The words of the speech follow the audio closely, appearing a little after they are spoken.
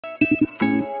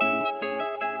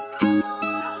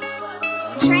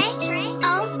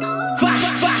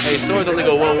Hey, swords only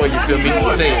go one way, you feel me?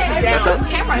 Say it. That's up.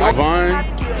 Vaughn,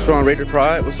 strong Raider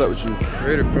Pride. What's up with you?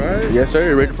 Raider Pride? Yes,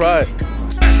 sir. Raider Pride.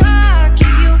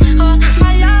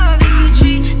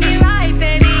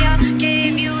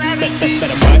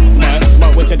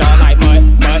 Mud with your dog like mud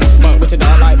with your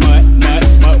dog like mud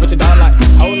with your dog like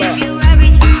hold up.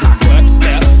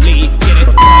 Step, lead, get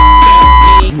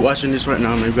it. You watching this right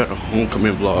now, man? We got a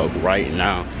homecoming vlog right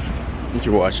now. If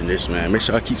you're watching this, man, make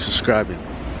sure I keep subscribing.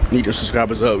 Need the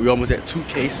subscribers up. We almost at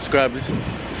 2K subscribers.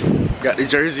 Got the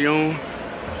jersey on.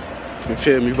 You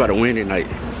feel me? We about to win tonight.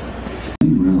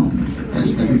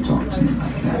 Has ever talked to me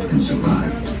like that and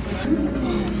survived.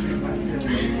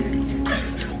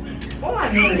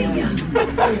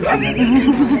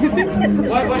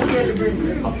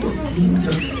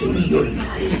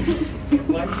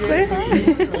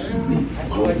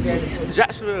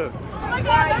 Jacksonville. I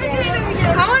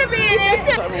want to be in it.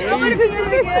 I want to be in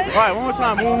it. Alright, one more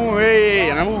time. Move. Hey,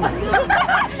 and I move.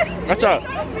 Watch out.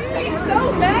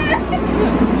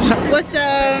 What's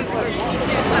up?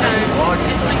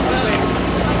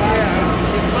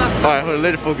 Alright, hold on.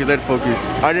 Let it focus.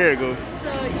 Alright, there it go.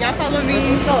 Y'all follow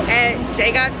me at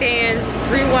JGotFans,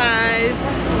 3 Y's,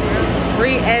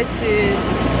 3 S's.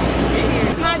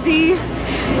 My B.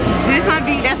 This my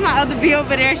B. That's my other B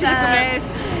over there. She looks a mess.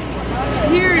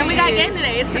 Here and we got game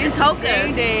today. It's game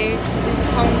day. It's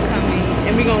homecoming.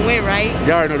 And we gonna win, right?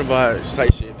 Y'all already know the vibes.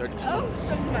 Tight shit. 32. Oh,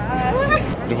 so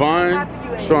nice. Devon,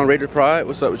 strong Raider Pride.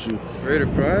 What's up with you? Raider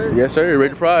Pride? Yes, sir.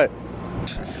 Raider Pride.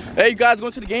 Hey, you guys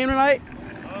going to the game tonight?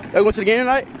 Y'all going to the game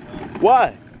tonight?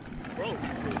 Why?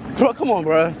 Bro, come on,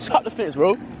 bro. Stop the fence,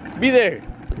 bro. Be there.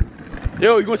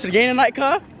 Yo, you going to the game tonight,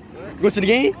 cuz? You going to the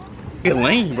game? Get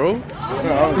lame, bro. You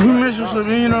Mr.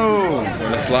 Savino.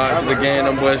 Finna slide to the game,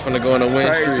 them boys finna go on a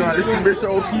win streak. This is Mr.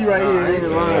 OP right here.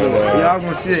 Y'all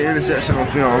gonna see the interception on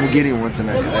film. I'm getting one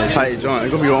tonight. Tight joint.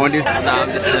 It's gonna be on this. Nah,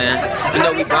 I'm just playing. You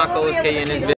know we Broncos K in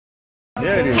this video.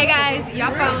 Yeah, it is. Hey guys,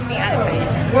 y'all follow me on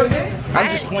I'm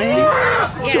just playing.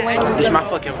 This is my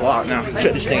fucking vlog now.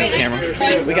 Put this thing on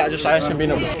camera. We got just us being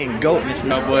a fucking goat in this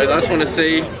No, boys, I just wanna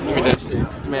say, look at that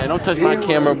shit. Man, don't touch my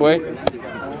camera, boy.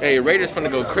 Hey, Raiders finna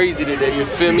go crazy today, you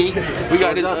feel me? We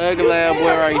got this ugly ass boy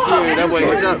right here. That boy.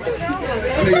 Swords up.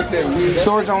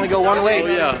 Swords only go one way. Oh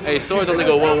yeah. Hey, swords only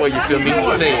go one way, you feel me?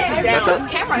 Say it. That's up.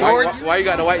 Swords? Why you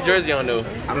got the white jersey on though?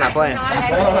 I'm not playing.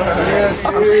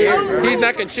 I'm scared, bro. He's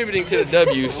not contributing to the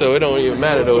W, so it don't even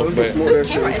matter though. But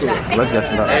Let's get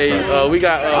some. hey, we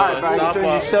got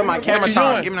You still my camera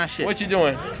time. Give me that shit. What you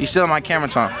doing? You still my camera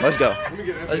time. Let's go.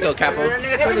 Let's go, Capo.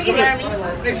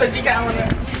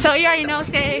 So you already know,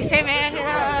 say man.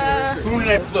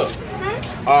 Look.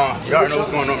 Y'all know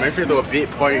what's going on, man. We're gonna do a big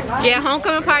party. Yeah,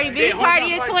 homecoming party, big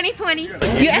party in 2020. You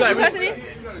actually posted it?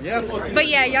 Yeah. But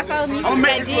yeah, y'all follow me at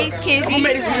GX Kenzie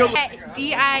at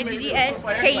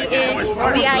DIGGSKENZIE.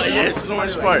 Yes, so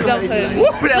much fun. Don't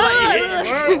put it.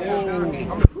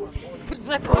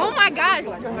 Oh my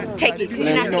God! Take it.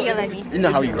 You're not gonna yell at me. You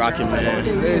know how you rockin',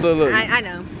 man. Look. I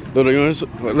know. Look,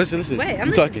 listen. Wait, I'm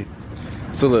you talking.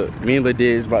 So look, me and Lil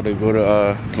is about to go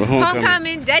to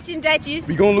homecoming. Dutch and Duchess.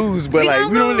 We gonna lose, but like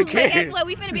we don't really care. But guess what?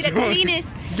 We finna be the cleanest.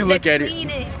 You look at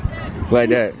it like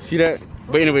that. See that?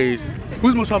 But anyways,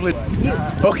 who's most popular?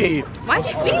 Okay. Why you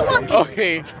speed walking?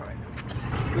 Okay.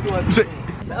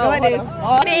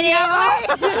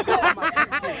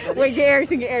 Wait, get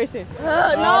Harrison.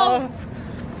 No.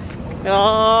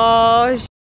 Oh.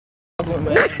 We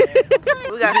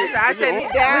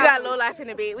got low life in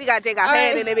the bit. We got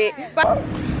JGotFans in the bit.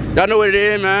 Y'all know what it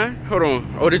is, man. Hold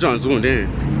on. Oh, they trying to zoom in.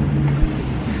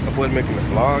 That boy's making a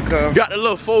vlog, cuz. Got the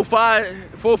little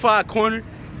 4-5 corner.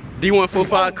 D1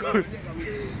 4-5 corner.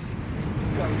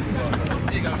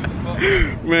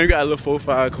 Man, we got a little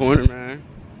 4-5 corner, man.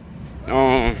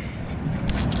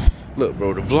 Look,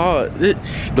 bro, the vlog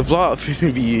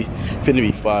finna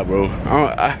be fire, bro.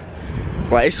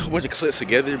 Like, it's a whole bunch of clips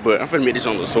together, but I'm finna make this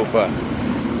one look so fire.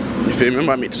 You feel me? I'm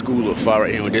about to make the school look fire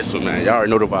right here on this one, man. Y'all already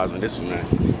know the vibes on this one, man.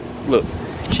 Look,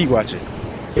 keep watching.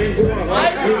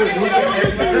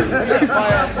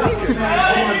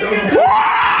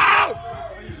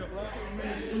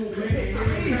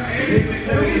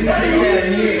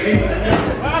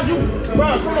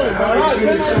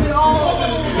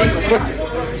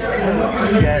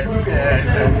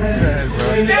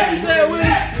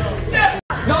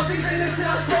 No season this shit,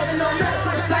 I'm smoking no mess.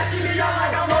 Flash give me y'all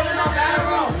like I'm rolling on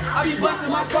barrel. I be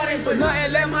busting my spot ain't for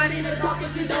nothing. Let money in the pocket,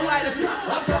 she don't like us. I'm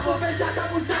couple of shots, I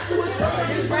put shots to his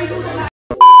fucking his brain through the night.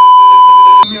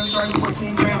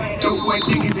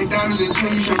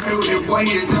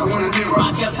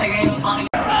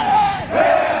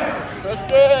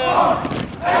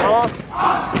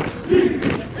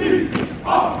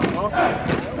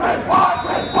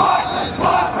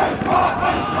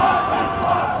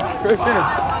 One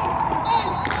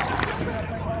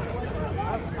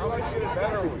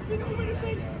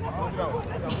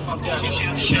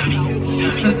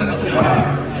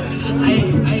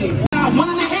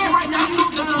in the head right now,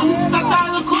 look down. That's how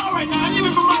I look cool right now.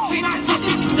 Even from my team, I shut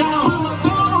it down.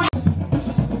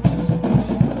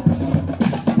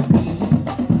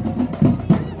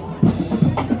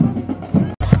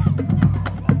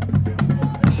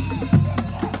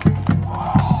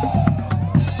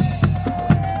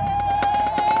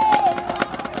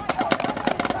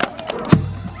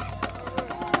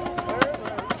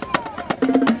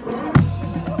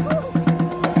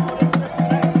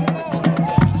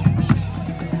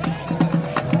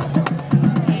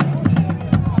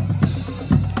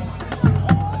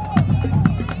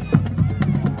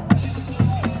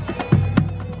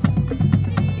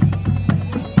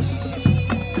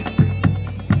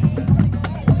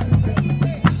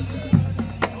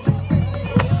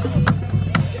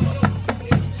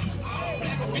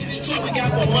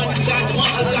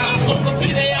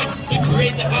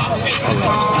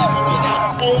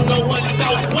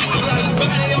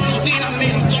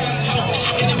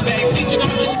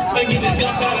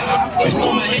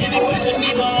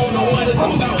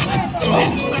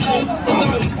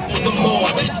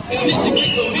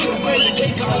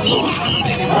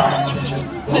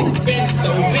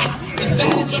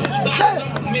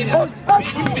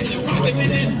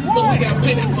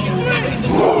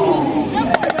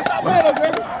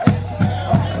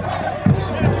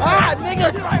 Ah,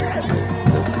 niggas!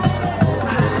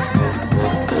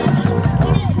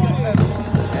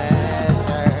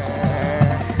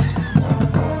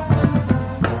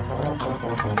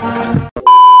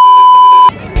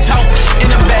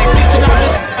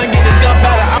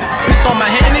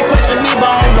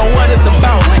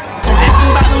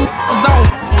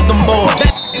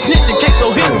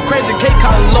 Crazy K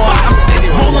calling Lord, I'm steady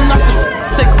rolling up the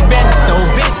take advantage though.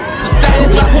 Society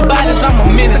drop your bodies, I'm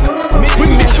a menace. We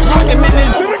merely rockin' in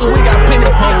this, we got plenty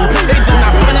pole. They just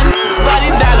not running, body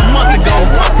died a month ago.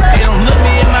 They don't look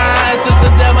me in my eyes, it's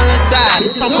the devil inside.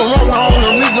 I'm corona on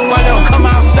the reason why they don't come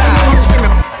outside. I'm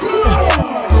screaming,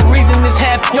 the reason this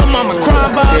happened. Your mama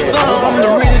crying by her son, I'm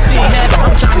the reason she happy.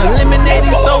 I'm trying to eliminate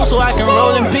these souls so I can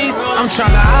roll in peace. I'm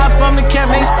trying to hide from the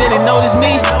camera, they steady notice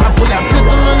me. I put that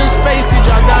pistol on his face, he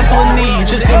dropped down to his knees.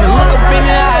 Just seen the look up in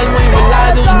his eyes when he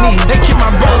realized it was me. They kill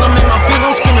my brothers, I'm in my feet,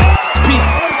 I'm screaming peace.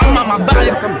 I'm on my body,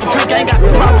 drink, I ain't got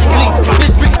the proper sleep.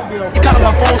 This freak, he calling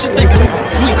my phone, she thinking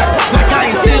sweet. Like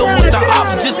I ain't sealed with the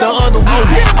ops, just the other one.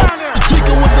 I'm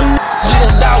tweaking with them, you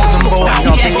gon' die with them boys.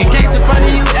 He acting case in front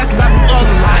of you, that's about the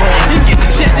other boys. He get the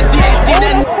chance to see 18,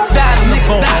 that died,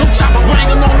 nigga. Don't chop a ring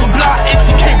on the block,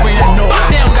 ATK bring that noise.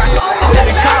 They don't got shit, said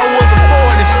the car was a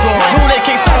Ford Explorer. No, they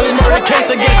can't solve this murder case,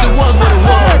 I guess it was what it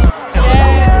was.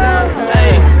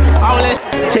 Hey, all that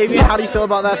Tavian, how do you feel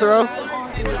about that throw? Oh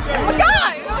my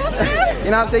God! You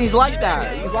know what I'm saying? He's like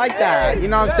that. He's like that. You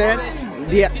know what I'm saying?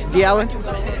 D'Allen?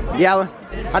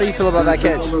 How do you feel about that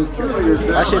catch?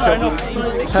 That shit felt...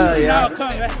 Hell yeah.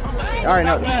 I already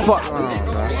know what the fuck going on,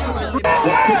 bro.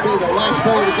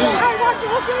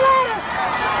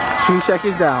 2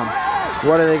 seconds down.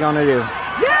 What are they gonna do?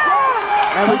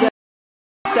 And we get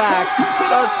a sack.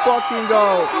 Let's fucking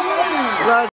go.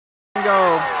 Let's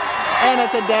go. And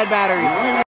it's a dead battery.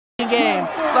 Game.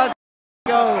 Let's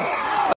go.